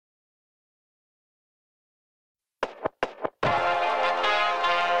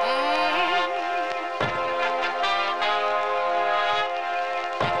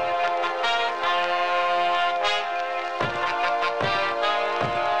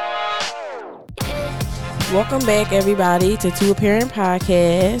Welcome back, everybody, to Two Apparent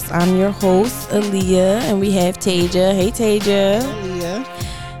Podcast. I'm your host, Aaliyah, and we have Taja. Hey, Taja.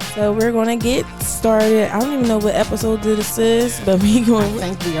 Aaliyah. So we're going to get started. I don't even know what episode this is, but we're going to...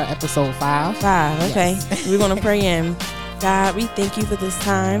 I think we are episode 5. 5, okay. Yes. We're going to pray in. God, we thank you for this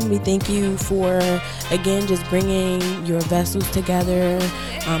time. We thank you for, again, just bringing your vessels together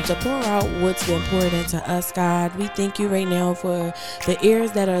to pour out what's been poured into us, God. We thank you right now for the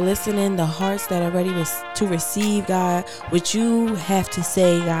ears that are listening, the hearts that are ready to receive, God, what you have to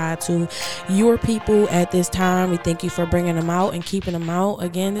say, God, to your people at this time. We thank you for bringing them out and keeping them out.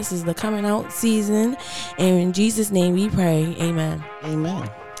 Again, this is the coming out season. And in Jesus' name we pray. Amen. Amen.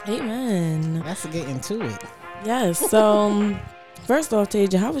 Amen. Let's get into it. Yes. So, first off,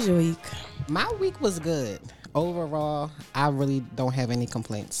 Taja, how was your week? My week was good. Overall, I really don't have any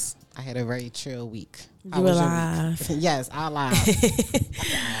complaints. I had a very chill week. You alive? Yes, I lied.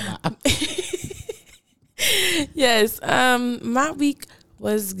 Yes. My week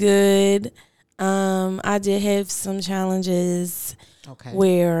was good. I did have some challenges. Okay.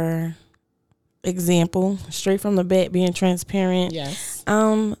 Where, example, straight from the bat, being transparent. Yes.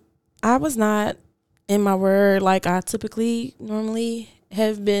 I was not in my word like I typically normally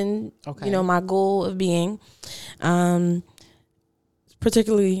have been. Okay. You know, my goal of being,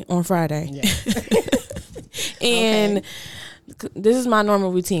 particularly on Friday. Yeah. And this is my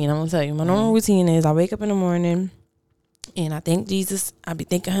normal routine. I'm gonna tell you, my normal routine is I wake up in the morning and I thank Jesus. I be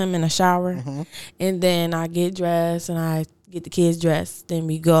thanking him in the shower, and then I get dressed and I get the kids dressed. Then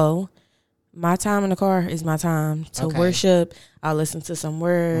we go. My time in the car is my time to worship. I'll listen to some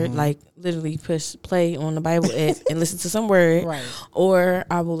word, like literally push play on the Bible app and listen to some word. Right. Or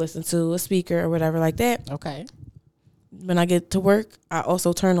I will listen to a speaker or whatever like that. Okay. When I get to work, I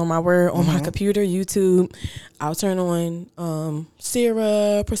also turn on my word on my computer, YouTube. I'll turn on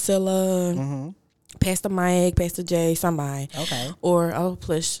Sarah, Priscilla, Pastor Mike, Pastor Jay, somebody. Okay. Or I'll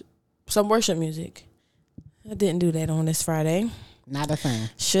push some worship music. I didn't do that on this Friday. Not a thing.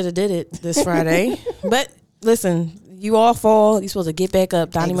 Should have did it this Friday. But listen, you all fall. You're supposed to get back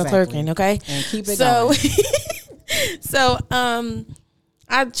up, Donnie McClurkin, okay? And keep it going. So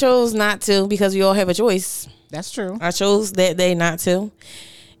I chose not to because we all have a choice. That's true. I chose that day not to.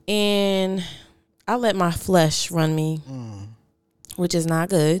 And I let my flesh run me, which is not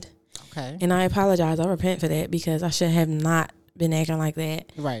good. Okay. And I apologize. I repent for that because I should have not been acting like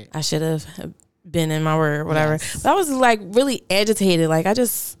that. Right. I should have been in my word, whatever. Yes. But I was like really agitated. Like You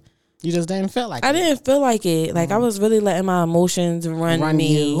just didn't feel like I it. didn't feel like it. Like I was really letting my emotions run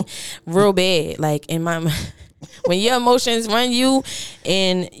me you. real bad. Like in my when your emotions run you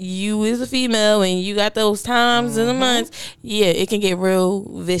and you is a female and you got those times in the months, yeah, it can get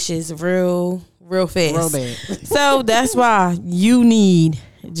real vicious, real fast. Real bad. So that's why you need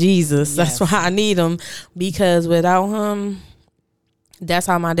Jesus. Yes. That's why I need him, because without him, that's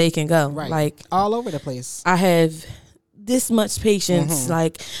how my day can go. Right. Like all over the place. I have this much patience.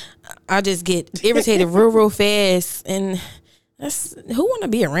 Like I just get irritated real fast, and that's who want to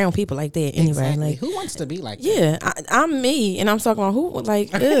be around people like that anyway. Exactly. Like Who wants to be like that? yeah, I'm me, and I'm talking about who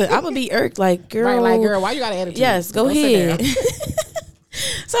like I would be irked. Like girl, Right, like girl, why you got an attitude? yes, go sit ahead. down.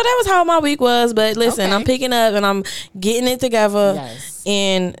 So that was how my week was. But listen, Okay. I'm picking up and I'm getting it together. Yes.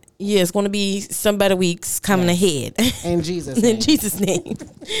 And yeah, it's going to be some better weeks coming ahead. In Jesus' name. In Jesus' name.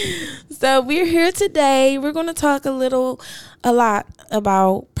 So we're here today. We're going to talk a lot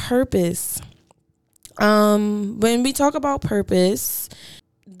about purpose. When we talk about purpose,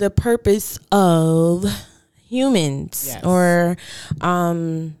 the purpose of humans, Yes. or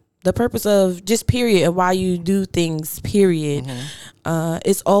the purpose of just period of why you do things, period.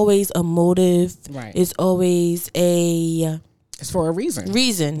 It's always a motive. Right. It's always a It's for a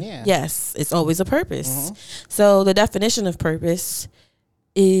reason. Yeah. Yes, it's always a purpose. So the definition of purpose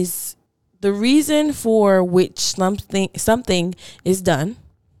is the reason for which something is done,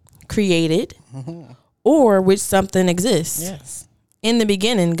 created, or which something exists. Yes. In the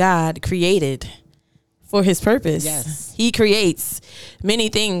beginning, God created for his purpose. Yes. He creates many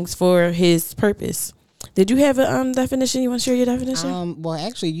things for his purpose. Did you have a definition? You want to share your definition? Well,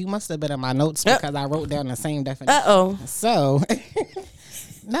 actually, you must have been in my notes because I wrote down the same definition. Uh-oh. So,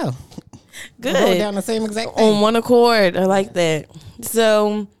 no. Good. I wrote down the same exact thing. On one accord. I like that.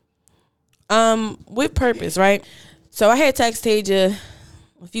 So, with purpose, right? So I had text Taja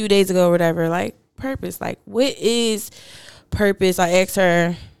a few days ago or whatever, like, purpose. Like, what is purpose? I asked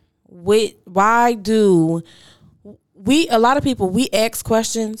her, why do a lot of people, we ask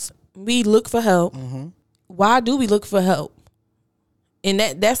questions, we look for help. Why do we look for help? And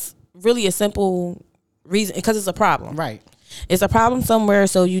that's really a simple reason, because it's a problem. Right. It's a problem somewhere,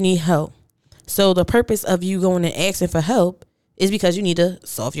 so you need help. So the purpose of you going and asking for help is because you need to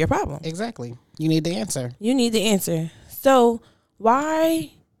solve your problem. Exactly. You need the answer. You need the answer. So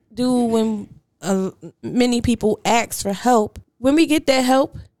why do when many people ask for help, when we get that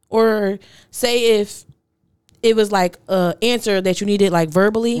help, or say if it was like a answer that you needed like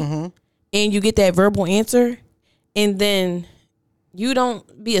verbally, and you get that verbal answer, and then you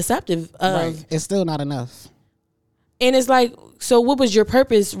don't be acceptive of, Right. It's still not enough. And it's like, so what was your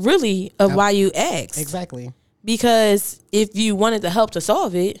purpose really of why you asked? Exactly. Because if you wanted the help to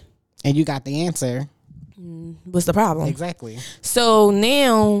solve it, and you got the answer, what's the problem? Exactly. So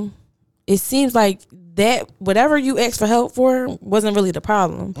now it seems like that whatever you asked for help for wasn't really the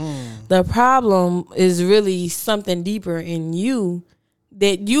problem. The problem is really something deeper in you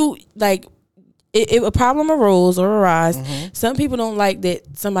that you like. A problem arose or arise. Some people don't like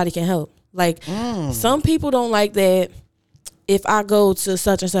that somebody can help. Like some people don't like that if I go to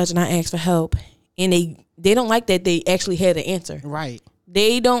such and such and I ask for help, and they don't like that they actually had an answer. Right.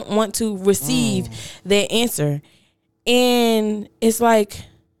 They don't want to receive that answer, and it's like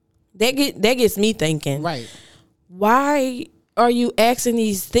that gets me thinking. Right. Why are you asking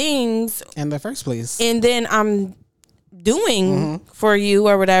these things In the first place? and then I'm doing for you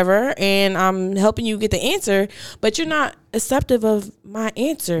or whatever, and I'm helping you get the answer, but you're not acceptive of my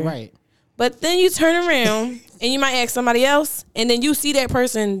answer. Right. But then you turn around and you might ask somebody else, and then you see that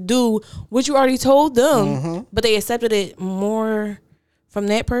person do what you already told them, but they accepted it more from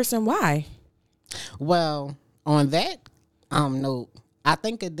that person. Why? Well, on that note, I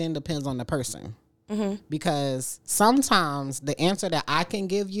think it then depends on the person. Because sometimes the answer that I can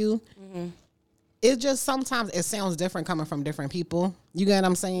give you, it just sometimes it sounds different coming from different people. You get what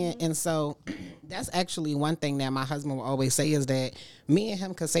I'm saying? And so that's actually one thing that my husband will always say is that me and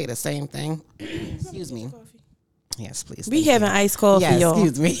him could say the same thing. Excuse me. Yes, please. We having iced coffee, Yes, y'all.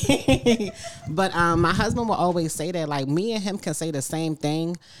 excuse me. But my husband will always say that, like, me and him can say the same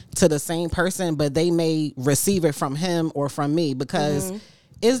thing to the same person, but they may receive it from him or from me because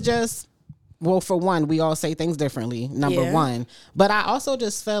it's just, well, for one, we all say things differently, number one. But I also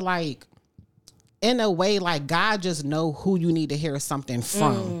just feel like, in a way, like, God just know who you need to hear something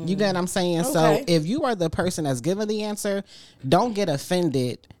from. You get what I'm saying? Okay. So if you are the person that's giving the answer, don't get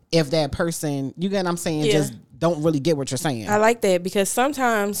offended if that person, you get what I'm saying, just don't really get what you're saying. I like that because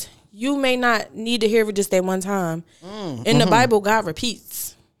sometimes you may not need to hear it just that one time. In the Bible, God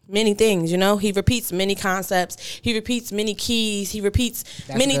repeats many things, you know? He repeats many concepts. He repeats many keys. He repeats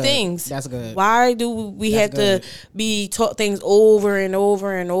many good. things. That's good. Why do we have to be taught things over and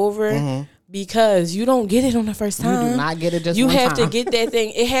over and over? Because you don't get it on the first time. You do not get it just you one have time. to get that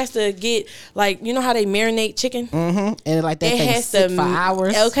thing. It has to get, like, you know how they marinate chicken? And like that It thing has sit to for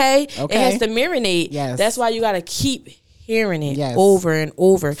hours. Okay. It has to marinate. Yes. That's why you got to keep hearing it Yes. over and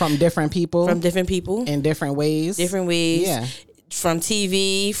over From different people. from different people in different ways. Yeah. From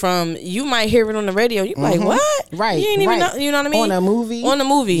TV, from you might hear it on the radio. You like, what? Right. You ain't even know. You know what I mean? On a movie. On the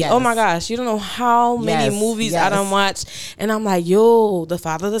movie. Yes. Oh my gosh. You don't know how many Yes, movies I yes. done watched. And I'm like, yo, the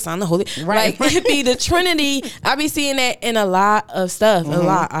Father, the Son, the Holy. Right. Like, it be the Trinity. I be seeing that in a lot of stuff. A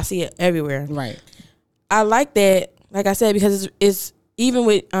lot. I see it everywhere. Right. I like that, like I said, because it's even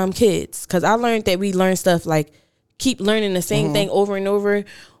with kids. Because I learned that we learn stuff like keep learning the same thing over and over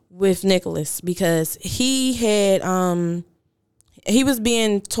with Nicholas, because he had he was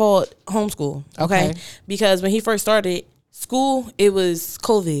being taught homeschool. Okay. Because when he first started school, it was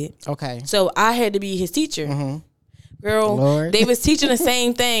COVID. Okay. So I had to be his teacher. Girl, Lord. they was teaching the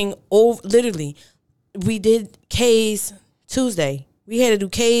same thing over, literally. We did K's Tuesday. We had to do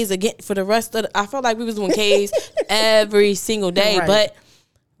K's again for the rest of I felt like we was doing K's every single day. Right. But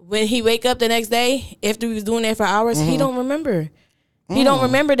when he wake up the next day, after we was doing that for hours, he don't remember. He don't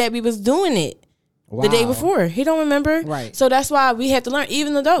remember that we was doing it the day before. He don't remember. Right. So that's why we have to learn,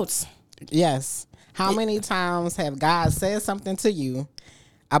 even adults. Yes. How many times have God said something to you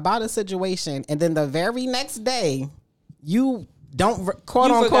about a situation, and then the very next day you don't quote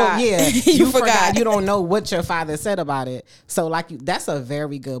You unquote forgot. You forgot. You don't know what your father said about it. So like that's a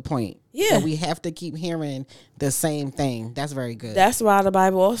very good point. Yeah. That we have to keep hearing the same thing. That's very good. That's why the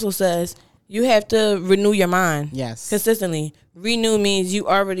Bible also says you have to renew your mind. Yes. Consistently. Renew means you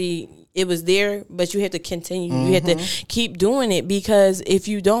already, it was there, but you have to continue. You have to keep doing it, because if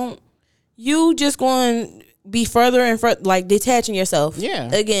you don't, you just going to be further and further, like detaching yourself. Yeah.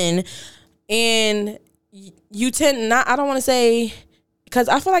 Again. And you tend not, I don't want to say, because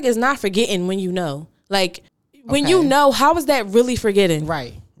I feel like it's not forgetting when you know. Like, when you know, how is that really forgetting?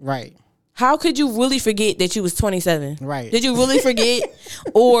 Right. Right. How could you really forget that you was 27? Right. Did you really forget?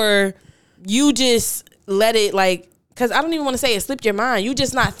 Or you just let it, like, because I don't even want to say it slipped your mind. You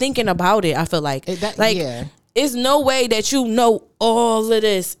just not thinking about it. I feel like Yeah. It's no way that you know all of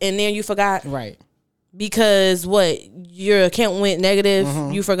this and then you forgot. Right. Because your account went negative.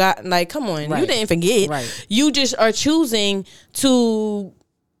 You forgot. Like, come on. Right. You didn't forget. Right. You just are choosing to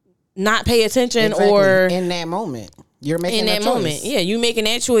not pay attention or in that moment. You're making that moment. Yeah, you making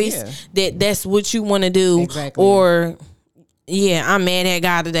that choice that's what you want to do. Exactly. Or I'm mad at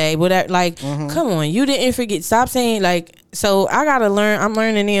God today. Whatever. Like, come on. You didn't forget. Stop saying so I gotta learn. I'm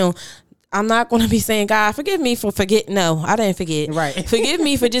learning now. I'm not going to be saying, God, forgive me for forgetting. No, I didn't forget. Right. Forgive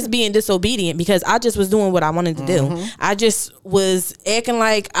me for just being disobedient because I just was doing what I wanted to do. I just was acting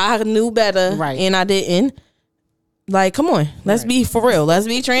like I knew better and I didn't. Like, come on. Let's be for real. Let's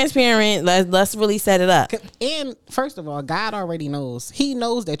be transparent. Let's really set it up. And first of all, God already knows. He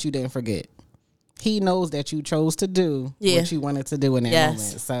knows that you didn't forget. He knows that you chose to do what you wanted to do in that moment.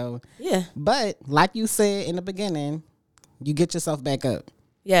 So, but like you said in the beginning, you get yourself back up.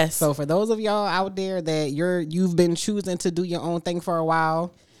 Yes. So for those of y'all out there that you've been choosing to do your own thing for a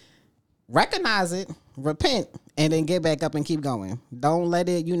while, recognize it, repent, and then get back up and keep going. Don't let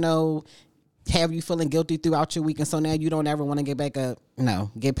it, have you feeling guilty throughout your week, and so now you don't ever want to get back up. No,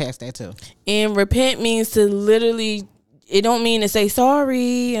 get past that too. And repent means to literally, it don't mean to say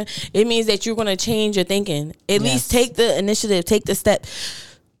sorry. It means that you're going to change your thinking. At least take the initiative, take the step.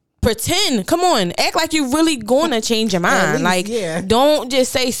 Pretend, come on, act like you're really going to change your mind. Don't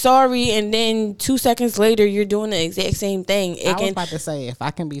just say sorry and then 2 seconds later you're doing the exact same thing. I was about to say, if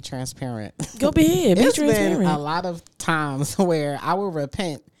I can be transparent, go ahead, be transparent. Been a lot of times where I will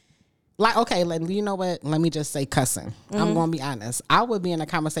repent. Like, okay, you know what? Let me just say cussing. I'm going to be honest. I would be in a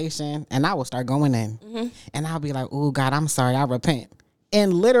conversation and I would start going in, and I'll be like, "Oh God, I'm sorry, I repent."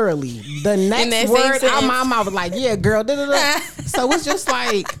 And literally, the next word out my mouth was like, "Yeah, girl." So it's just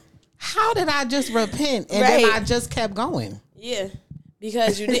like, how did I just repent? And then I just kept going. Yeah,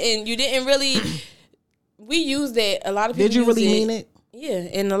 because you didn't really. We use that. A lot of people. Did you really mean it? Yeah,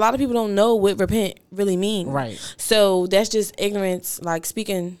 and a lot of people don't know what repent really means. Right. So that's just ignorance, like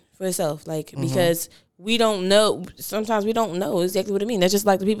speaking for itself, like because we don't know. Sometimes we don't know exactly what it means. That's just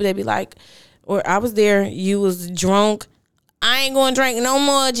like the people that be like, or I was there, you was drunk. I ain't gonna drink no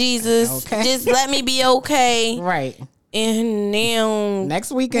more, Jesus. Okay. Just let me be okay. Right. And now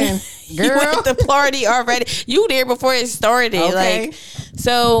next weekend, girl, you at the party already. You there before it started. Okay. Like,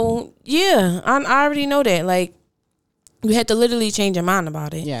 so yeah, I already know that. Like, you had to literally change your mind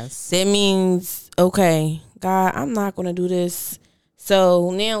about it. Yes. That means, okay, God, I'm not gonna do this.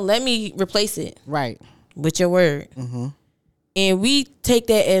 So now let me replace it. Right. With your word. And we take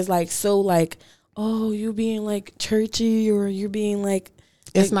that as oh, you being like churchy, or you're being like.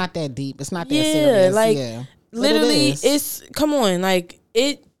 It's not that deep. It's not that serious. Literally, it's come on, like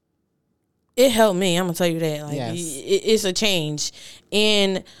it helped me. I'm gonna tell you that, like it's a change,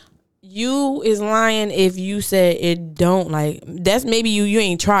 and you is lying if you said it don't. Like, that's maybe you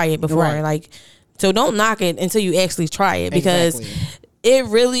ain't try it before, like, so don't knock it until you actually try it, because it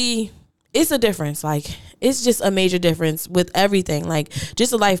really, it's a difference. Like, it's just a major difference with everything. Like,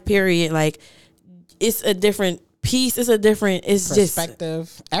 just a life period. Like, it's a different peace. It's a different, it's perspective,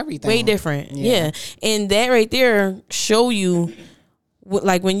 just everything way different. Yeah. And that right there show you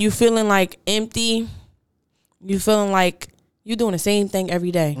like when you feeling like empty, you feeling like you're doing the same thing every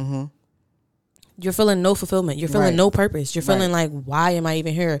day. You're feeling no fulfillment. You're feeling no purpose. You're feeling like, why am I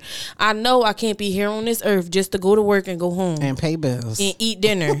even here? I know I can't be here on this earth just to go to work and go home and pay bills and eat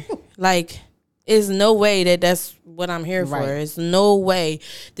dinner. Like, there's no way that that's what I'm here for. It's no way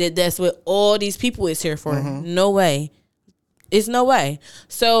that that's what all these people is here for. No way. It's no way.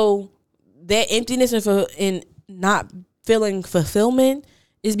 So that emptiness and not feeling fulfillment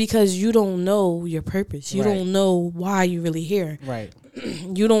is because you don't know your purpose. You don't know why you're really here. Right.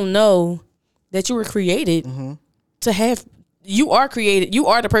 You don't know that you were created to have. You are created. You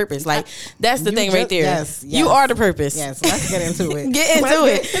are the purpose. Like, that's the thing right there. Yes. You are the purpose. Yes. Let's get into it. Get into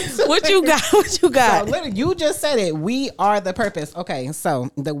it. What you got? What you got? So, literally, you just said it. We are the purpose. Okay.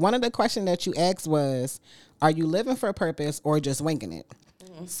 So one of the questions that you asked was, are you living for a purpose or just winging it?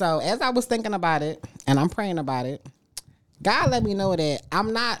 So as I was thinking about it and I'm praying about it, God let me know that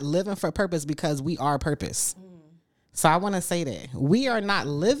I'm not living for purpose because we are purpose. So I want to say that we are not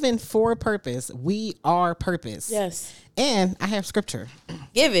living for purpose. We are purpose. Yes. And I have scripture.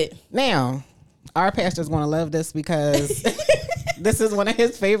 Give it. Now, our pastor's going to love this because this is one of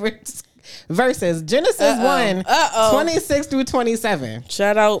his favorite verses. Genesis 1, 26 through 27.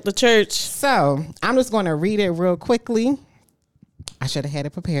 Shout out the church. So I'm just going to read it real quickly. I should have had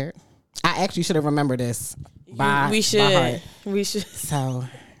it prepared. I actually should have remembered this by heart. We should. So,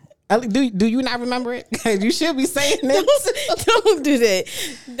 Do you not remember it? You should be saying it. Don't do that.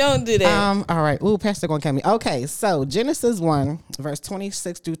 Don't do that. All right. Ooh, Pastor gonna kill me. Okay, so Genesis 1, verse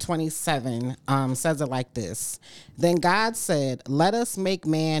 26 through 27 says it like this. Then God said, let us make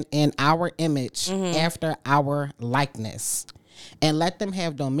man in our image after our likeness. And let them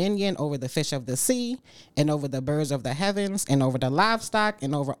have dominion over the fish of the sea, and over the birds of the heavens, and over the livestock,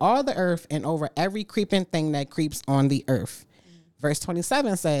 and over all the earth, and over every creeping thing that creeps on the earth. Verse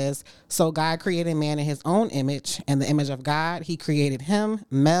 27 says, so God created man in his own image. In the image of God, he created him,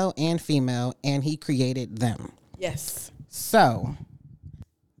 male and female, and he created them. Yes. So,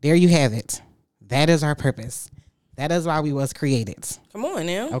 there you have it. That is our purpose. That is why we was created. Come on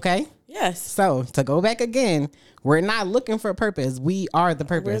now. Okay? Yes. So, to go back again, we're not looking for a purpose. We are the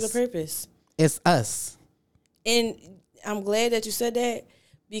purpose. We're the purpose. It's us. And I'm glad that you said that,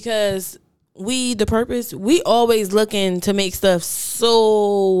 because we, the purpose, we always looking to make stuff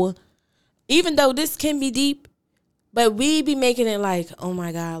so, even though this can be deep, but we be making it like, oh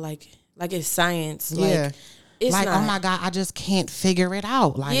my God, like it's science. Yeah. Like, it's like, not. oh my God, I just can't figure it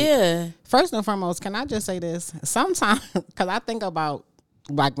out. Like, yeah. First and foremost, can I just say this? Sometimes, because I think about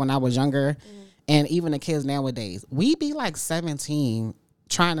like when I was younger, and even the kids nowadays, we be like 17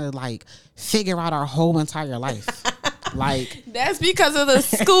 trying to like figure out our whole entire life. Like, that's because of the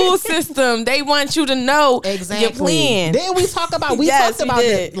school system. They want you to know exactly. your plan. Then we talked about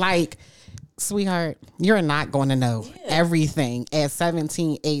it. Like, sweetheart, you're not going to know everything at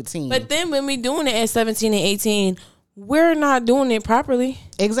 17, 18. But then when we doing it at 17 and 18, we're not doing it properly.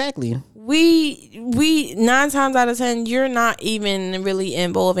 Exactly. We 9 times out of 10, you're not even really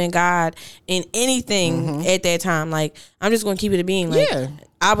involving God in anything at that time. Like, I'm just going to keep it a being. Like,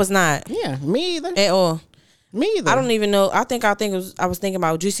 I was not. Yeah, me either. At all. Me either. I don't even know. I was thinking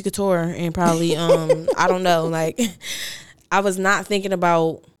about Juicy Couture and probably I don't know. Like, I was not even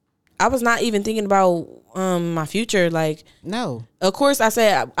thinking about my future. Like, no. Of course I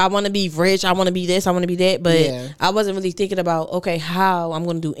said I want to be rich, I want to be this, I want to be that, but I wasn't really thinking about okay, how I'm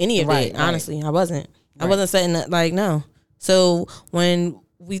going to do any of it. Honestly, I wasn't. I wasn't setting that, like, no. So when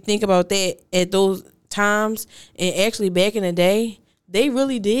we think about that at those times, and actually back in the day, they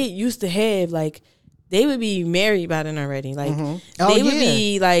really did used to have, like, they would be married by then already. Like, they would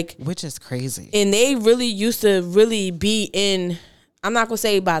be like, which is crazy. And they really used to really be in, I'm not going to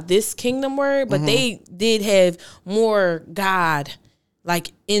say about this kingdom word, but they did have more God,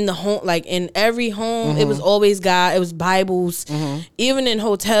 like, in the home, like in every home. It was always God. It was Bibles. Even in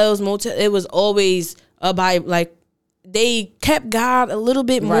hotels, motel, it was always a Bible. Like, they kept God a little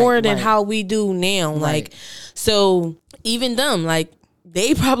bit more than how we do now. Like, so even them, like,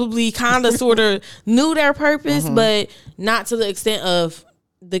 they probably kind of sort of knew their purpose, but not to the extent of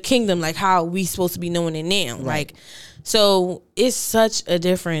the kingdom, like how we supposed to be knowing it now. Like, so it's such a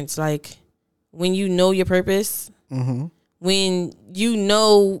difference. Like, when you know your purpose, when you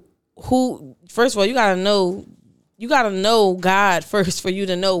know who, first of all, you gotta know God first for you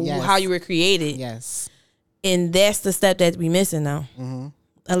to know how you were created. Yes. And that's the step that we missing now.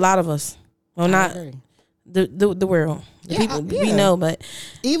 A lot of us. Well, not the world. The people we know, but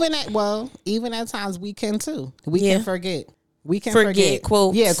even at times we can too. We can forget. We can forget.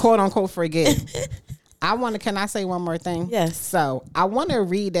 Quotes. Yeah, quote unquote forget. Can I say one more thing? Yes. So I want to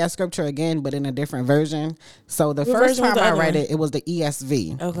read that scripture again, but in a different version. So the first time I read it was the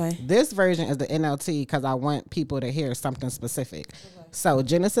ESV. Okay. This version is the NLT because I want people to hear something specific. Okay. So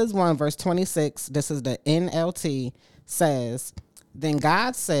Genesis 1 verse 26, this is the NLT, says, then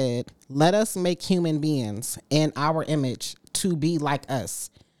God said, let us make human beings in our image to be like us.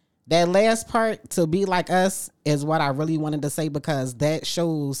 That last part, to be like us, is what I really wanted to say because that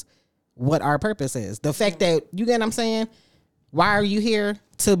shows what our purpose is. The fact that, you get what I'm saying? Why are you here?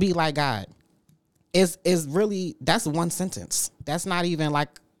 To be like God. Is really, that's one sentence. That's not even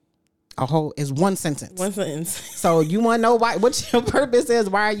like a whole, it's one sentence. One sentence. So you want to know what your purpose is?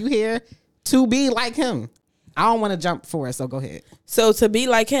 Why are you here? To be like him. I don't want to jump for it, so go ahead. So to be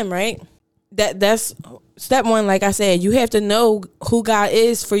like him, right? That's step one. Like I said, you have to know who God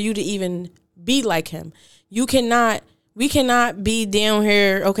is for you to even be like him. We cannot be down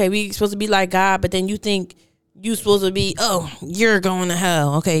here. Okay, we supposed to be like God, but then you think you supposed to be, you're going to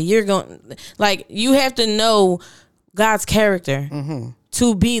hell. Okay, you're going, like, you have to know God's character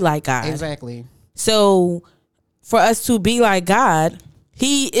to be like God. Exactly. So for us to be like God,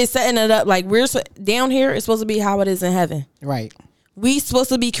 he is setting it up like we're down here. It's supposed to be how it is in heaven. Right. We supposed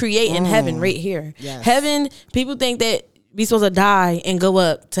to be creating heaven right here. Yes. Heaven, people think that we supposed to die and go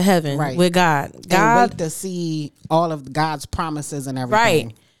up to heaven with God. And wait to see all of God's promises and everything.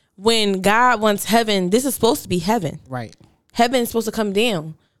 Right. When God wants heaven, this is supposed to be heaven. Right. Heaven is supposed to come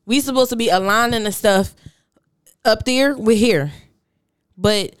down. We supposed to be aligning the stuff up there with here.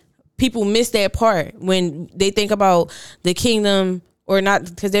 But people miss that part when they think about the kingdom, or not,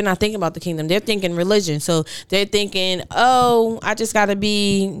 because they're not thinking about the kingdom. They're thinking religion. So they're thinking, oh, I just got to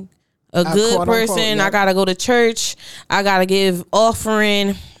be a good person. Unquote, yep. I got to go to church. I got to give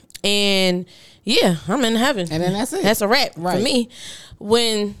offering. And yeah, I'm in heaven. And then that's it. That's a wrap for me.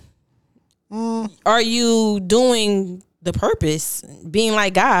 When are you doing the purpose, being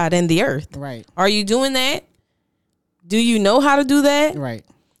like God in the earth? Right. Are you doing that? Do you know how to do that? Right.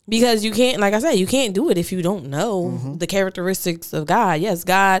 Because you can't, like I said, you can't do it if you don't know the characteristics of God. Yes,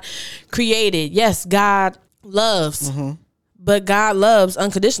 God created. Yes, God loves. But God loves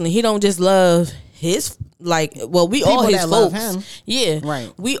unconditionally. He don't just love his, like, well, we people all his folks. Yeah.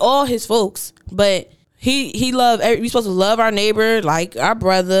 Right. We all his folks. But he love, we supposed to love our neighbor like our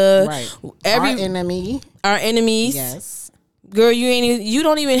brother. Right. Our enemy. Our enemies. Yes. Girl, you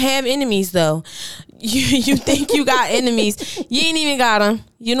don't even have enemies though. You think you got enemies. You ain't even got them.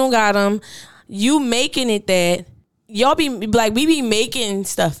 You don't got them. You making it that. Y'all be like, we be making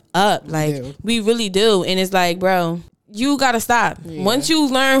stuff up. Like, we really do. And it's like, bro, you got to stop. Yeah. Once you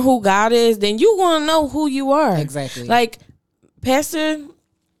learn who God is, then you going to know who you are. Exactly. Like, Pastor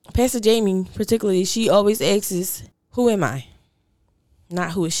Jamie, particularly, she always asks, who am I?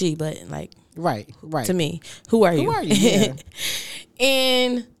 Not who is she, but like, right. To me, who are you? Who are you? Yeah.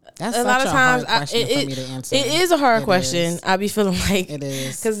 And that's a lot of times for me to answer. It is a hard question. I be feeling like it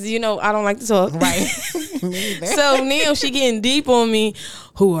is, because I don't like to talk. Right. Me either. So Neil, she getting deep on me.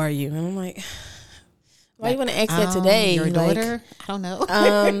 Who are you? And I'm like, why you want to ask that today? Your daughter? I don't know.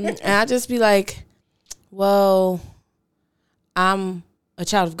 And I just be like, well, I'm a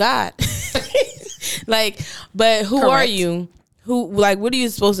child of God. Like, but who Correct. are you? What are you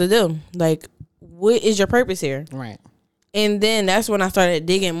supposed to do? Like, what is your purpose here? Right. And then that's when I started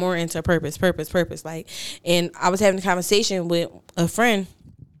digging more into purpose. Like, and I was having a conversation with a friend,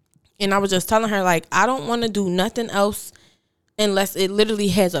 and I was just telling her, like, I don't want to do nothing else unless it literally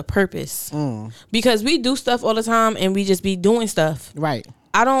has a purpose. Because we do stuff all the time and we just be doing stuff. Right.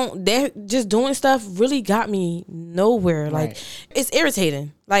 That just doing stuff really got me nowhere. Like, it's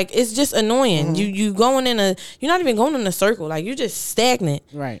irritating. Like, it's just annoying. You going you're not even going in a circle. Like, you're just stagnant.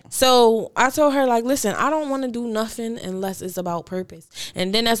 Right. So I told her, like, listen, I don't want to do nothing unless it's about purpose.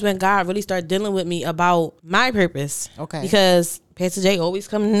 And then that's when God really started dealing with me about my purpose. Okay. Because Pastor J always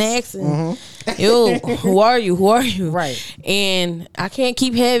come next and yo, who are you? Right. And I can't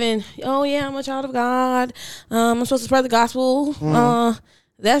keep having, oh yeah, I'm a child of God. I'm supposed to spread the gospel.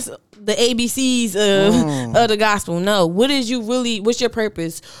 That's the ABCs of the gospel. No, what's your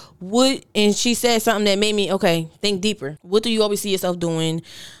purpose? And she said something that made me, think deeper. What do you always see yourself doing?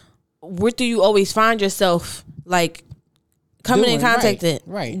 What do you always find yourself like coming in contact with?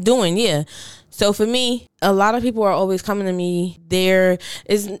 Right. Doing, yeah. So for me, a lot of people are always coming to me. They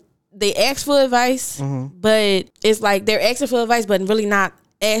ask for advice, but it's like they're asking for advice, but really not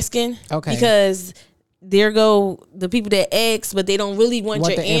asking. Okay. Because there go the people that ask, but they don't really want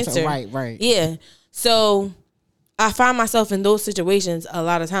your answer. Right. Yeah. So I find myself in those situations a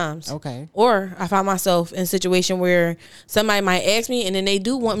lot of times. Okay. Or I find myself in a situation where somebody might ask me and then they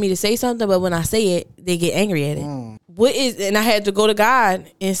do want me to say something, but when I say it, they get angry at it. And I had to go to God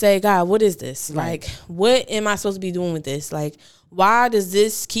and say, God, what is this? Right. Like, what am I supposed to be doing with this? Like, why does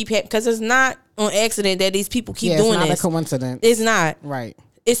this keep happening? Because it's not on accident that these people keep doing this. It's not a coincidence. It's not. Right.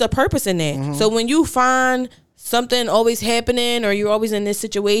 It's a purpose in that. So when you find something always happening or you're always in this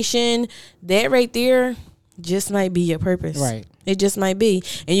situation, that right there just might be your purpose. Right. It just might be.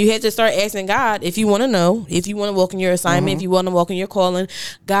 And you have to start asking God if you want to know, if you want to walk in your assignment, if you want to walk in your calling.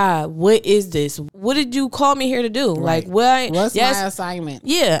 God, what is this? What did you call me here to do? Right. Like, what's my assignment?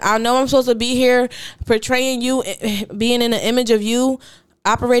 Yeah, I know I'm supposed to be here portraying you, being in the image of you,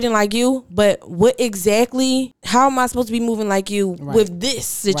 operating like you, but how am I supposed to be moving like you with this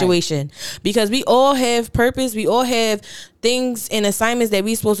situation? Because we all have purpose, we all have things and assignments that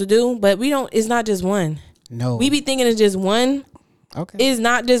we supposed to do, but it's not just one. No. We be thinking it's just one. Okay. It's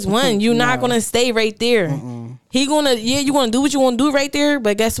not just one. You're not gonna stay right there. You're gonna do what you want to do right there,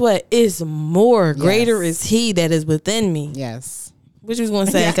 but guess what? It's more. Greater is he that is within me. Yes. What you was gonna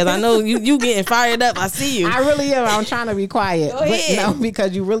say? Because I know you getting fired up. I see you. I really am. I'm trying to be quiet. Go ahead. But no,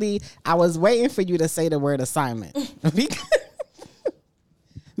 because I was waiting for you to say the word assignment.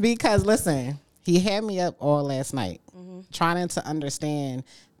 Because listen, he had me up all last night trying to understand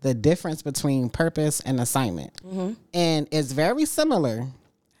the difference between purpose and assignment. And it's very similar,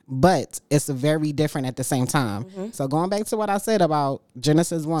 but it's very different at the same time. So going back to what I said about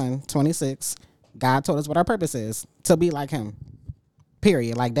Genesis 1:26, God told us what our purpose is, to be like him.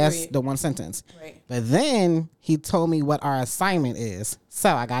 Period. Like that's Period. the one sentence. Right. But then he told me what our assignment is. So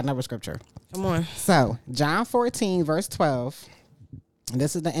I got another scripture. Come on. So John 14 verse 12.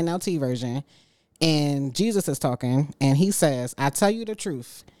 This is the NLT version. And Jesus is talking and he says, I tell you the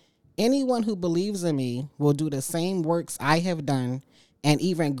truth. Anyone who believes in me will do the same works I have done and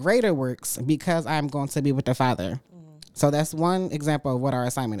even greater works because I'm going to be with the Father. So that's one example of what our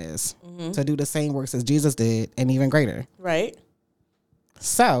assignment is. To do the same works as Jesus did and even greater. Right.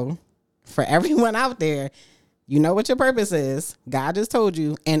 So for everyone out there, you know what your purpose is. God just told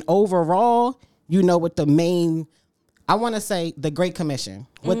you. And overall, you know what the main, I want to say the Great Commission,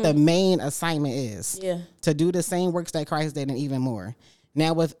 what the main assignment is. Yeah. To do the same works that Christ did and even more.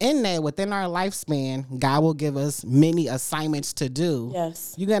 Now, within that, within our lifespan, God will give us many assignments to do.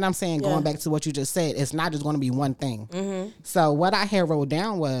 Yes. You get what I'm saying? Yeah. Going back to what you just said, it's not just going to be one thing. So what I had wrote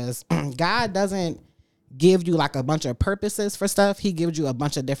down was God doesn't give you like a bunch of purposes for stuff. He gives you a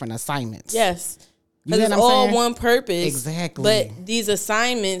bunch of different assignments. Yes. You Because get it's what I'm all saying? one purpose. Exactly. But these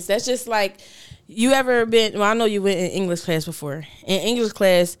assignments, that's just like, you ever been, well, I know you went in English class before. In English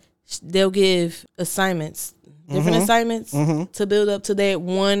class, they'll give assignments, different assignments to build up to that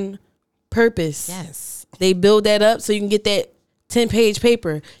one purpose. Yes. They build that up so you can get that 10-page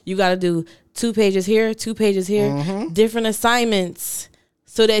paper. You got to do 2 pages here, 2 pages here, different assignments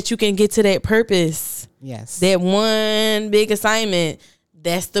so that you can get to that purpose. Yes. That one big assignment.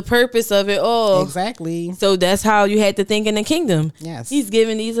 That's the purpose of it all. Exactly. So that's how you had to think in the kingdom. Yes. He's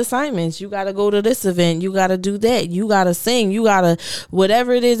giving these assignments. You got to go to this event. You got to do that. You got to sing. You got to,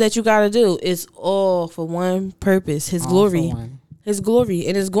 whatever it is that you got to do, it's all for one purpose, his glory. His glory.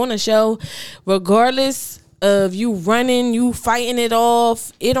 And it's going to show regardless of you running, you fighting it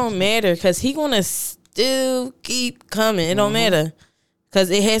off, it don't matter because he going to still keep coming. It don't matter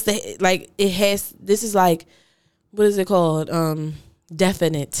because it has to, like, this is like, what is it called?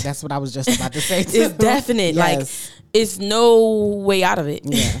 Definite. That's what I was just about to say too. It's definite. Yes. Like, it's no way out of it.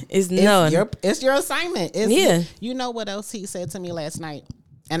 Yeah. It's none. It's your assignment. Yeah. You know what else he said to me last night?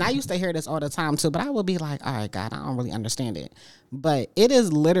 And I used to hear this all the time too, but I would be like, all right, God, I don't really understand it. But it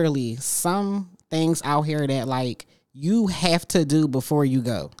is literally some things out here that like you have to do before you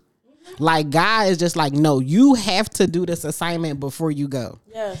go. Like God is just like, no, you have to do this assignment before you go.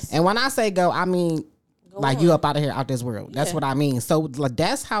 Yes. And when I say go, I mean like you up out of here, out this world. That's what I mean. So like,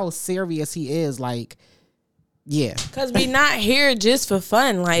 that's how serious he is. Like, yeah. Because we not here just for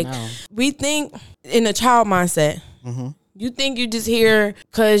fun. Like, No. we think in a child mindset. You think you just here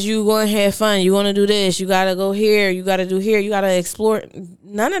because you going to have fun. You want to do this. You got to go here. You got to do here. You got to explore.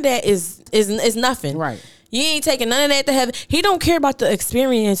 None of that is nothing. Right. You ain't taking none of that to heaven. He don't care about the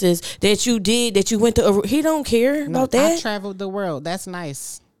experiences that you did, that you went to. He don't care about that. I traveled the world. That's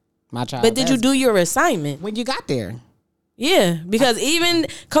nice. My child. But did you do your assignment? When you got there? Yeah, because even,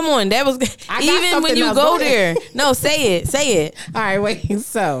 come on, that was, even when something you else. go Go there. ahead. No, say it. All right, wait.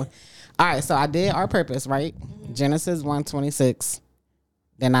 So I did our purpose, right? Genesis 1:26.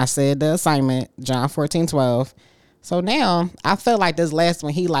 Then I said the assignment, John 14:12. So now I feel like this last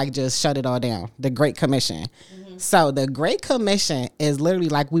one, he like just shut it all down. The Great Commission. So the Great Commission is literally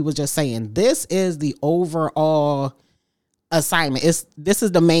like we were just saying, this is the overall assignment. This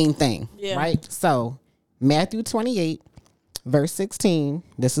is the main thing, right? So Matthew 28 verse 16,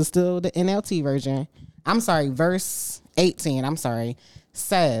 this is still the NLT version. Verse 18,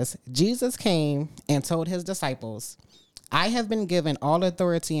 says, Jesus came and told his disciples, I have been given all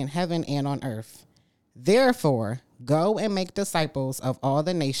authority in heaven and on earth. Therefore, go and make disciples of all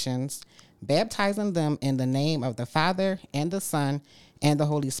the nations, baptizing them in the name of the Father and the Son and the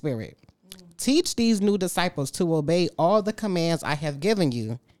Holy Spirit. Teach these new disciples to obey all the commands I have given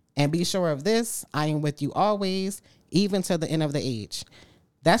you, and be sure of this, I am with you always, even to the end of the age.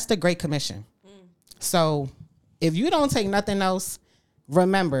 That's the Great Commission. So if you don't take nothing else,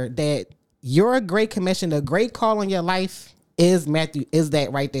 remember that your Great Commission, the great call on your life is that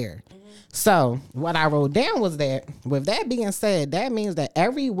right there. So what I wrote down was that, with that being said, that means that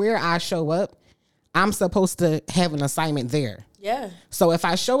everywhere I show up, I'm supposed to have an assignment there. Yeah. So if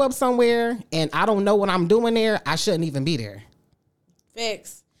I show up somewhere and I don't know what I'm doing there, I shouldn't even be there.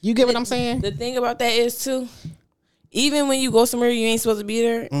 Facts. You get what I'm saying? The thing about that is too, even when you go somewhere you ain't supposed to be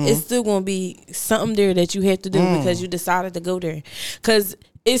there, it's still gonna be something there that you have to do because you decided to go there. Cause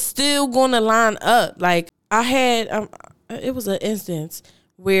it's still gonna line up. Like I had, it was an instance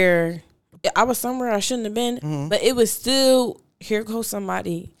where I was somewhere I shouldn't have been, but it was still, here goes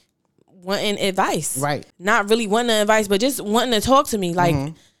somebody wanting advice. Right. Not really wanting advice, but just wanting to talk to me. Like,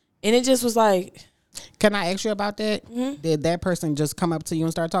 and it just was like. Can I ask you about that? Did that person just come up to you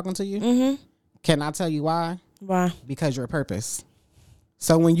and start talking to you? Can I tell you why? Why? Because your purpose.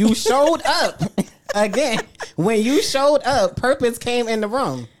 So when you showed up, again, when you showed up, purpose came in the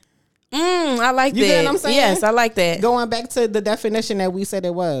room. I like that. You get what I'm saying? Yes, I like that. Going back to the definition that we said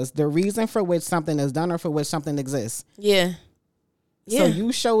it was, the reason for which something is done or for which something exists. Yeah. So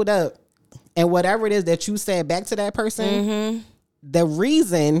you showed up, and whatever it is that you said back to that person, the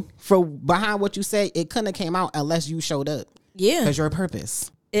reason for behind what you said, it couldn't have came out unless you showed up. Yeah. Because your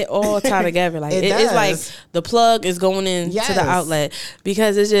purpose. It all tie together. Like it's like the plug is going in to the outlet,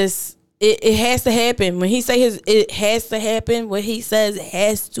 because it's just it has to happen. When he say it has to happen, what he says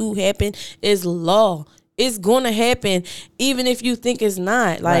has to happen is law. It's going to happen even if you think it's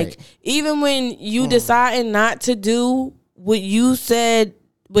not. Like even when you decide not to do what you said,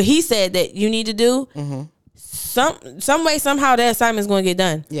 what he said that you need to do, some way, somehow that assignment is going to get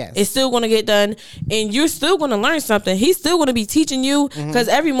done. Yes. It's still going to get done, and you're still going to learn something. He's still going to be teaching you, because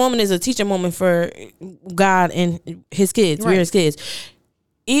every moment is a teaching moment for God and his kids. We're his kids.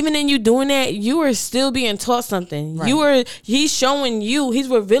 Even in you doing that, you are still being taught something. He's showing you, he's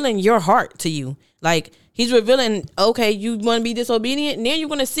revealing your heart to you. Like, he's revealing, okay, you want to be disobedient? Now you're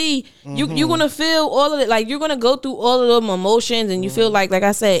going to see, you're going to feel all of it. Like, you're going to go through all of them emotions, and you feel like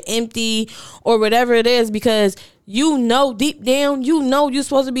I said, empty or whatever it is, because you know deep down, you know you're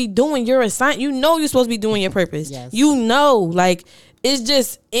supposed to be doing your assignment. You know you're supposed to be doing your purpose. Yes. You know, like, it's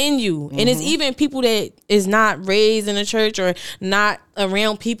just in you. And it's even people that is not raised in a church or not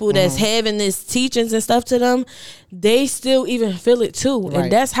around people that's having this teachings and stuff to them, they still even feel it too. Right.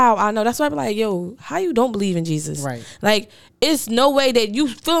 And that's how I know. That's why I'm like, yo, how you don't believe in Jesus? Right. Like, it's no way that you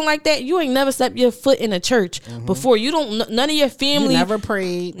feeling like that. You ain't never stepped your foot in a church before. You don't, none of your family. You never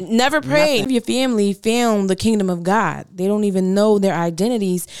prayed. Never prayed. Nothing. Your family found the kingdom of God. They don't even know their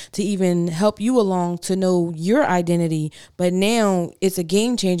identities to even help you along to know your identity. But now it's a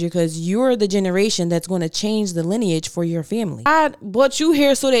game changer, because you're the generation that's going to change the lineage for your family. God brought you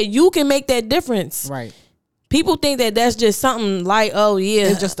here so that you can make that difference. Right. People think that that's just something like, oh yeah,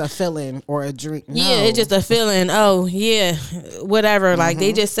 it's just a feeling or a drink. No. Yeah, it's just a feeling. Oh yeah, whatever. Like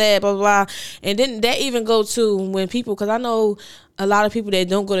they just said blah, blah blah. And then that even go to when people, because I know a lot of people that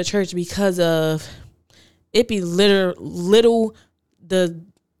don't go to church because of it be little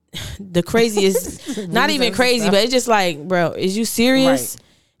the craziest, not even crazy, but it's just like, bro, is you serious? Right.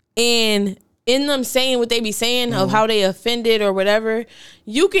 And in them saying what they be saying of how they offended or whatever,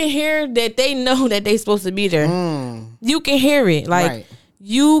 you can hear that they know that they supposed to be there. You can hear it. Like,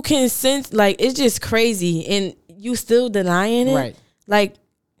 you can sense, like, it's just crazy. And you still denying it. Right. Like,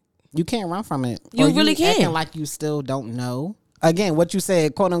 you can't run from it. You really can't. Acting like you still don't know. Again, what you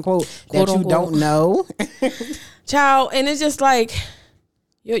said, quote unquote, that you don't know. Child, and it's just like,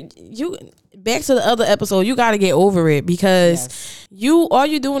 you back to the other episode, you got to get over it, because all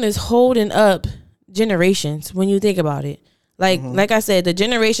you're doing is holding up generations when you think about it. Like I said, the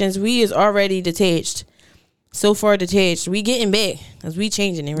generations, we is already detached, so far detached. We getting back because we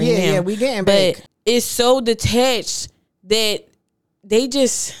changing it right now. Yeah, we getting back. But it's so detached that they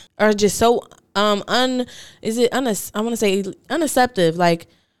just are just so I want to say unacceptive, like,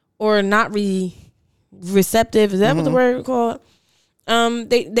 or not receptive. Is that what the word called?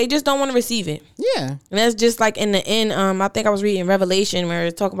 They just don't want to receive it. Yeah. And that's just like in the end, I think I was reading Revelation where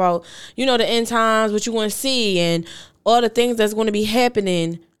it talk about, the end times, what you want to see and all the things that's going to be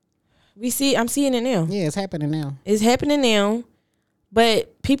happening. I'm seeing it now. Yeah, it's happening now. It's happening now.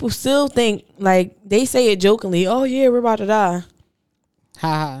 But people still think, like, they say it jokingly, oh yeah, we're about to die.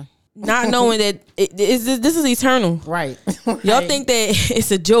 Ha. Not knowing that this is eternal. Right. Y'all think that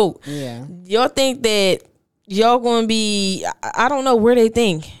it's a joke. Yeah. Y'all think that y'all gonna be, I don't know where they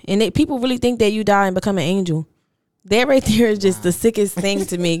think, and people really think that you die and become an angel. That right there is just the sickest thing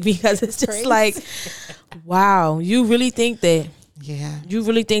to me, because it's just like, wow, you really think that? Yeah, you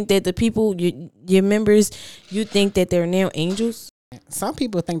really think that the people, your members, you think that they're now angels? Some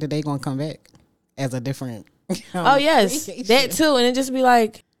people think that they're gonna come back as a different. Oh yes, that too, and it just be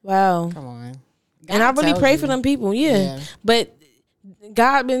like, wow, come on. And I really pray for them people, yeah. But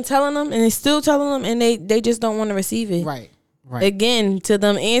God been telling them, and he's still telling them, and they just don't want to receive it. Right. Again, to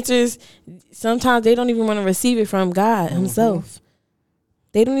them answers, sometimes they don't even want to receive it from God himself.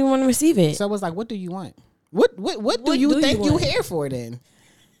 They don't even want to receive it. So it's like, what do you want? What do you think you here for then?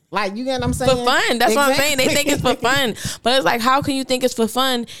 Like, you get what I'm saying? For fun. That's what I'm saying. They think it's for fun. But it's like, how can you think it's for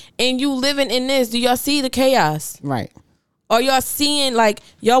fun and you living in this? Do y'all see the chaos? Right. Or y'all seeing, like,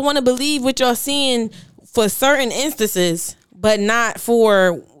 y'all want to believe what y'all seeing for certain instances, but not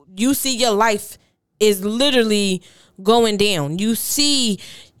for, you see your life is literally going down. You see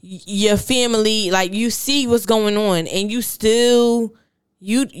your family, like, you see what's going on, and you still,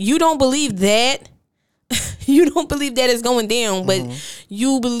 you don't believe that. You don't believe that it's going down, but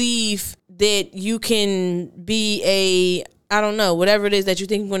you believe that you can be I don't know, whatever it is that you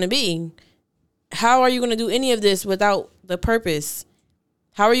think you're going to be. How are you going to do any of this without the purpose?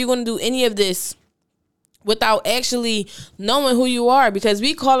 How are you going to do any of this without actually knowing who you are? Because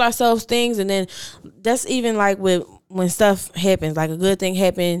we call ourselves things, and then that's even like when stuff happens, like a good thing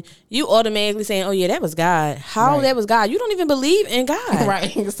happened, you automatically saying, oh yeah, that was God. How that was God? You don't even believe in God.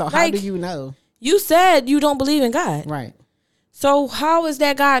 Right. So how do you know? You said you don't believe in God. Right. So how is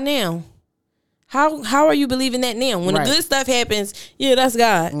that God now? How are you believing that now? When the good stuff happens, yeah, that's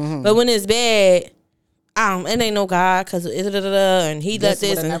God. But when it's bad, it ain't no God because and he does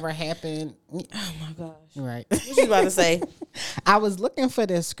this. This never happened. Oh my gosh. Right. What you about to say? I was looking for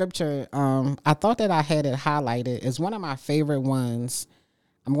this scripture. I thought that I had it highlighted. It's one of my favorite ones.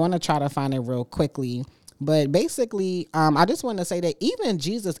 I'm going to try to find it real quickly. But basically, I just want to say that even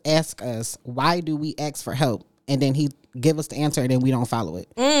Jesus asked us, why do we ask for help? And then he give us the answer and then we don't follow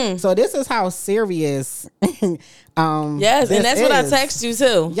it. So this is how serious. Yes, and that's what I text you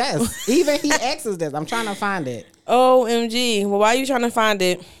too. Yes, even he asks us this. I'm trying to find it. OMG. Well, why are you trying to find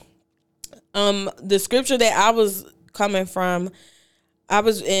it? The scripture that I was coming from, I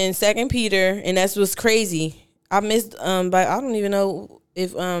was in 2 Peter, and that's what's crazy. I missed, but I don't even know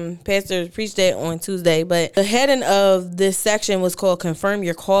if Pastor preached that on Tuesday, but the heading of this section was called Confirm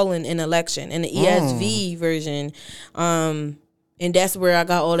Your Calling and Election in the ESV version. And that's where I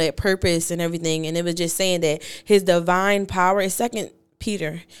got all that purpose and everything. And it was just saying that his divine power, in 2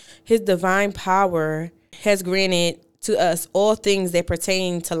 Peter, his divine power has granted to us all things that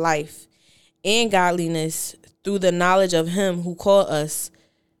pertain to life and godliness through the knowledge of him who called us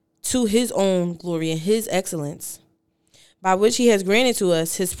to his own glory and his excellence, by which he has granted to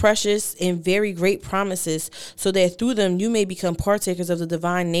us his precious and very great promises, so that through them you may become partakers of the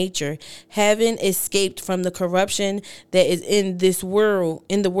divine nature, having escaped from the corruption that is in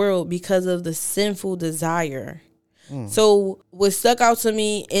the world because of the sinful desire. So what stuck out to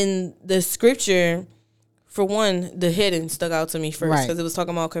me in the scripture, for one, the hidden stuck out to me first, because it was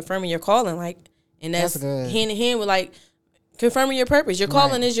talking about confirming your calling, and that's hand in hand with confirming your purpose. Your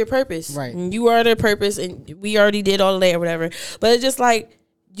calling is your purpose. Right. And you are the purpose, and we already did all of that or whatever. But it's just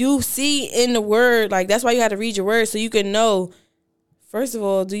you see in the word, that's why you have to read your word so you can know, first of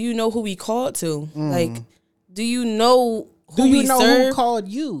all, do you know who we called to? Do you know who we serve? Who called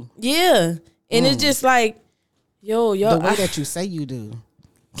you? Yeah. And it's just yo. The way that you say you do.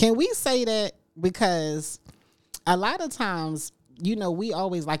 Can we say that? Because a lot of times, we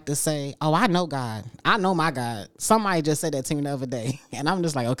always like to say, oh, I know God. I know my God. Somebody just said that to me the other day. And I'm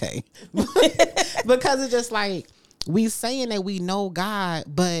just like, okay. Because it's just we saying that we know God,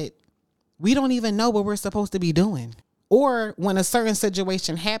 but we don't even know what we're supposed to be doing. Or when a certain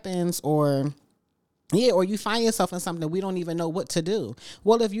situation happens, or you find yourself in something that we don't even know what to do.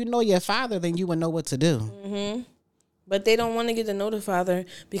 Well, if you know your Father, then you would know what to do. Mm-hmm. But they don't want to get to know the Father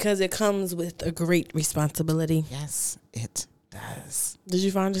because it comes with a great responsibility. Yes, it does. Did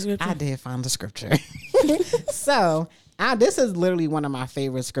you find the scripture? I did find the scripture. So, this is literally one of my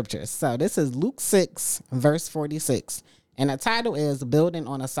favorite scriptures. So, this is Luke 6, verse 46. And the title is Building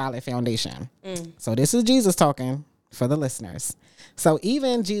on a Solid Foundation. So, this is Jesus talking for the listeners. So,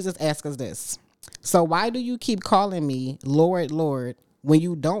 even Jesus asks us this. So, why do you keep calling me Lord, Lord, when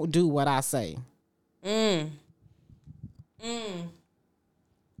you don't do what I say?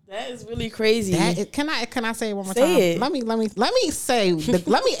 That is really crazy. Can I say it one more say time? It. Let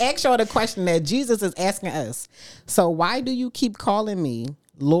me ask y'all the question that Jesus is asking us. So why do you keep calling me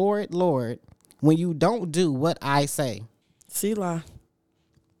Lord, Lord, when you don't do what I say? Selah.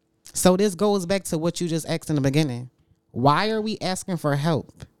 So this goes back to what you just asked in the beginning. Why are we asking for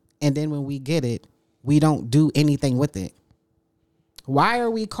help, and then when we get it, we don't do anything with it? Why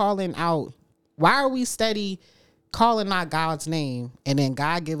are we calling out? Why are we steady calling out God's name, and then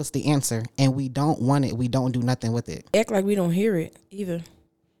God give us the answer, and we don't want it? We don't do nothing with it. Act like we don't hear it either.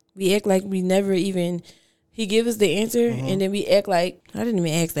 We act like we never even. He give us the answer, and then we act like I didn't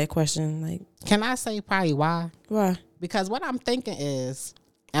even ask that question. Can I say probably why? Why? Because what I'm thinking is,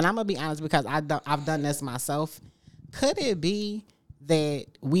 and I'm gonna be honest, because I've done this myself. Could it be that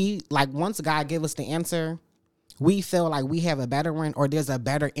we once God give us the answer, we feel like we have a better one, or there's a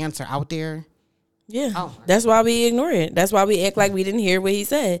better answer out there? Yeah, that's why we ignore it. That's why we act like we didn't hear what he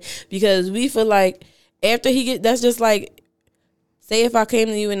said, because we feel like after that's just say if I came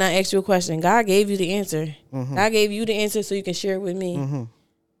to you and I asked you a question, God gave you the answer. God gave you the answer so you can share it with me.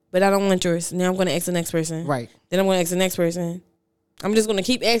 But I don't want yours. Now I'm going to ask the next person. Right. Then I'm going to ask the next person. I'm just going to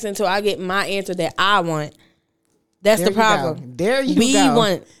keep asking until I get my answer that I want. That's the problem. There you go.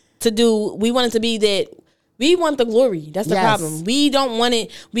 We want it to be that We want the glory. That's the problem. We don't want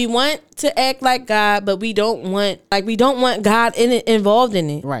it. We want to act like God, but we don't want God involved in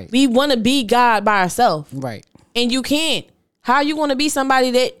it. Right. We want to be God by ourselves. Right. And you can't. How are you going to be somebody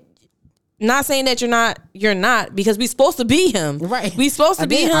that, not saying that you're not, because we supposed to be him. Right. We supposed to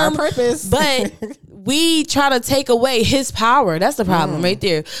be him. Our purpose. But we try to take away his power. That's the problem right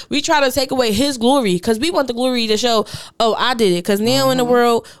there. We try to take away his glory because we want the glory to show, oh, I did it. Because now in the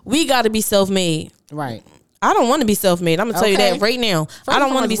world, we got to be self-made. Right. I don't want to be self-made. I'm going to tell you that right now. I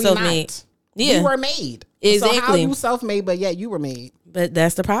don't want to be self-made. Yeah. You were made. Exactly. So how you self-made, but yet you were made. But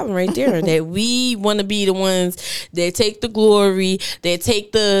that's the problem right there. That we want to be the ones that take the glory, that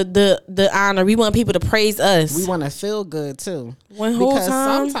take the honor. We want people to praise us. We want to feel good too. Because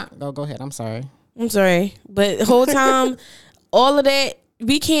sometimes, go ahead. I'm sorry. But the whole time, all of that,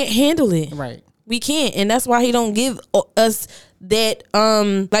 we can't handle it. Right. We can't, and that's why he don't give us that.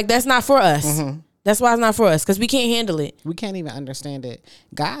 Like that's not for us. Mm-hmm. That's why it's not for us, because we can't handle it. We can't even understand it.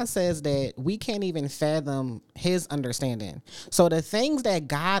 God says that we can't even fathom his understanding. So the things that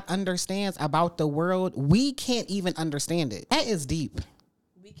God understands about the world, we can't even understand it. That is deep.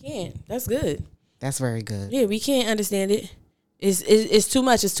 We can't. That's good. That's very good. Yeah, we can't understand it. It's too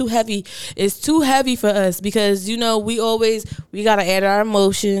much. It's too heavy. It's too heavy for us because, we got to add our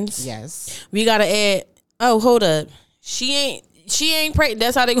emotions. Yes. We got to add, oh, hold up. She ain't praising.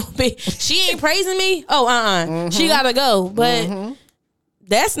 That's how they gonna be. She ain't praising me. Oh, Mm-hmm. She gotta go. But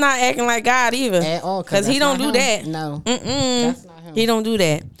that's not acting like God either. At all, because he don't do that. No, that's not him. He don't do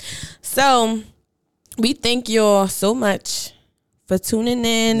that. So we thank y'all so much for tuning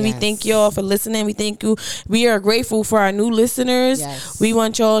in. Yes. We thank y'all for listening. We thank you. We are grateful for our new listeners. Yes. We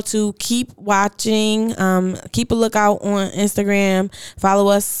want y'all to keep watching. Keep a lookout on Instagram. Follow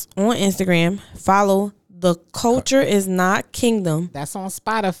us on Instagram. Follow The Culture Is Not Kingdom. That's on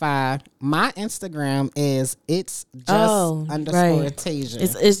Spotify. My Instagram is it's just _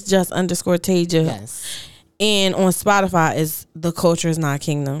 Tasia. It's just _ Tasia. Yes. And on Spotify is The Culture Is Not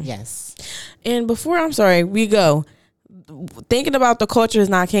Kingdom. Yes. And before we go, thinking about The Culture Is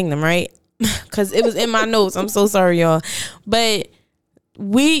Not Kingdom, right? Because it was in my notes. I'm so sorry, y'all. But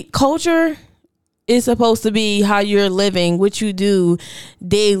culture is supposed to be how you're living, what you do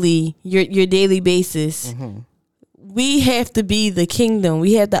daily, your daily basis. Mm-hmm. We have to be the kingdom.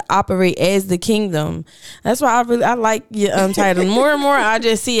 We have to operate as the kingdom. That's why I like your title. More and more I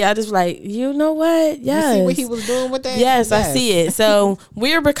just see it. I just like, you know what? Yes. You see what he was doing with that? Yes. I see it. So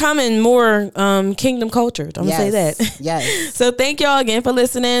we're becoming more kingdom cultured. I'm going to say that. Yes. So thank y'all again for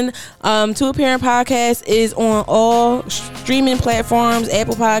listening. Two Apparent Podcast is on all streaming platforms,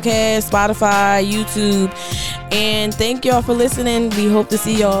 Apple Podcasts, Spotify, YouTube. And thank y'all for listening. We hope to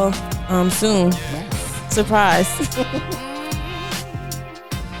see y'all soon. Yes. Surprise.